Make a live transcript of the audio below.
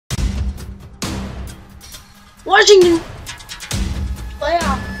Washington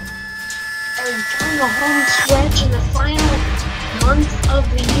playoff are doing the home stretch in the final month of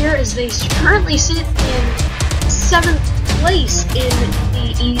the year as they currently sit in 7th place in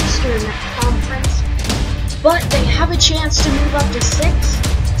the Eastern Conference, but they have a chance to move up to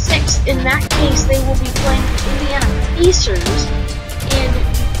 6th. In that case, they will be playing the Indiana Pacers in the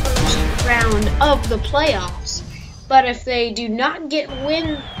first round of the playoffs. But if they do not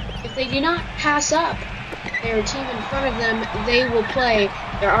if they do not pass up their team in front of them, they will play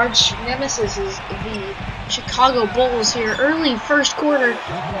their arch nemesis, the Chicago Bulls here. Early first quarter,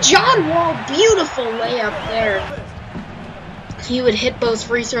 John Wall, beautiful layup there. He would hit both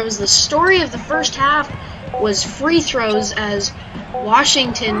free throws. The story of the first half was free throws as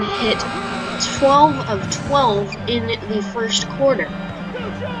Washington hit 12 of 12 in the first quarter.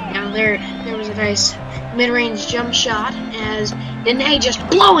 Now there was a nice mid-range jump shot as Nene just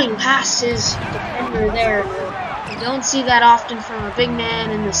blowing past his defender there. You don't see that often from a big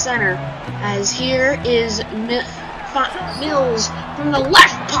man in the center, as here is Mills from the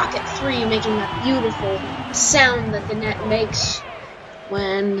left pocket three, making that beautiful sound that the net makes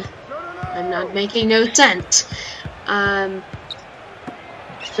when I'm not making no sense.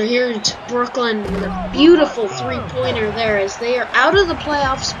 So here's Brooklyn with a beautiful three-pointer there as they are out of the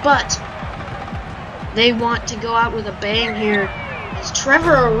playoffs, but they want to go out with a bang here as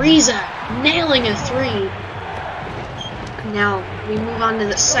Trevor Ariza nailing a three. Now we move on to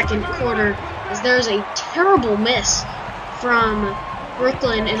the second quarter as there's a terrible miss from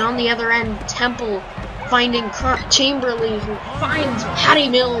Brooklyn, and on the other end, Temple finding Chamberlain, who finds Patty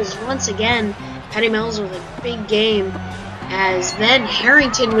Mills once again. Patty Mills with a big game, as then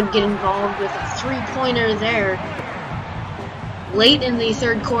Harrington would get involved with a three-pointer there late in the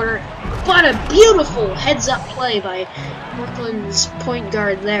third quarter, but a beautiful heads-up play by Brooklyn's point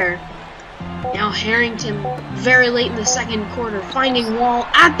guard there. Now Harrington, very late in the second quarter, finding Wall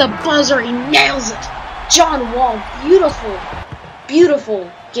at the buzzer. He nails it. John Wall, beautiful, beautiful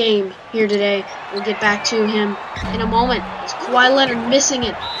game here today. We'll get back to him in a moment. As Kawhi Leonard missing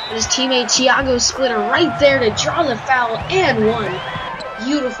it, but his teammate Thiago Splitter right there to draw the foul and one.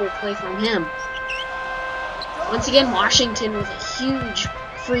 Beautiful play from him. Once again, Washington with a huge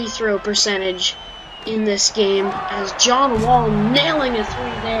free throw percentage in this game, as John Wall nailing a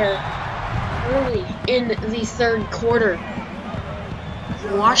three there early in the third quarter.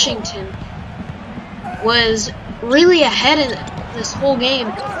 Washington was really ahead of this whole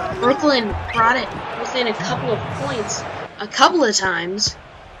game. Brooklyn brought it within a couple of points a couple of times,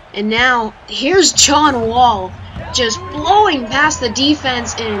 and now here's John Wall just blowing past the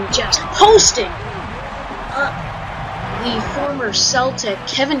defense and just posting up the former Celtic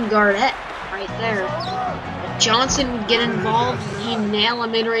Kevin Garnett right there. Johnson would get involved and he'd nail a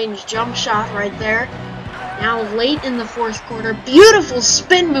mid-range jump shot right there. Now late in the fourth quarter, beautiful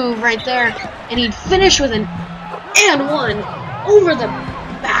spin move right there, and he'd finish with an and one over the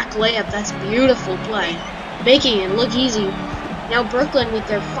back layup. That's beautiful play, making it look easy. Now Brooklyn with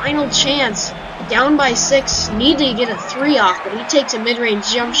their final chance, down by 6, need to get a three off, but he takes a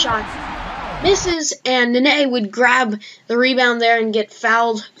mid-range jump shot, misses, and Nene would grab the rebound there and get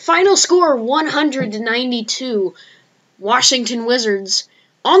fouled. Final score 100-92. Washington Wizards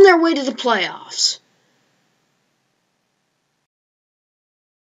on their way to the playoffs.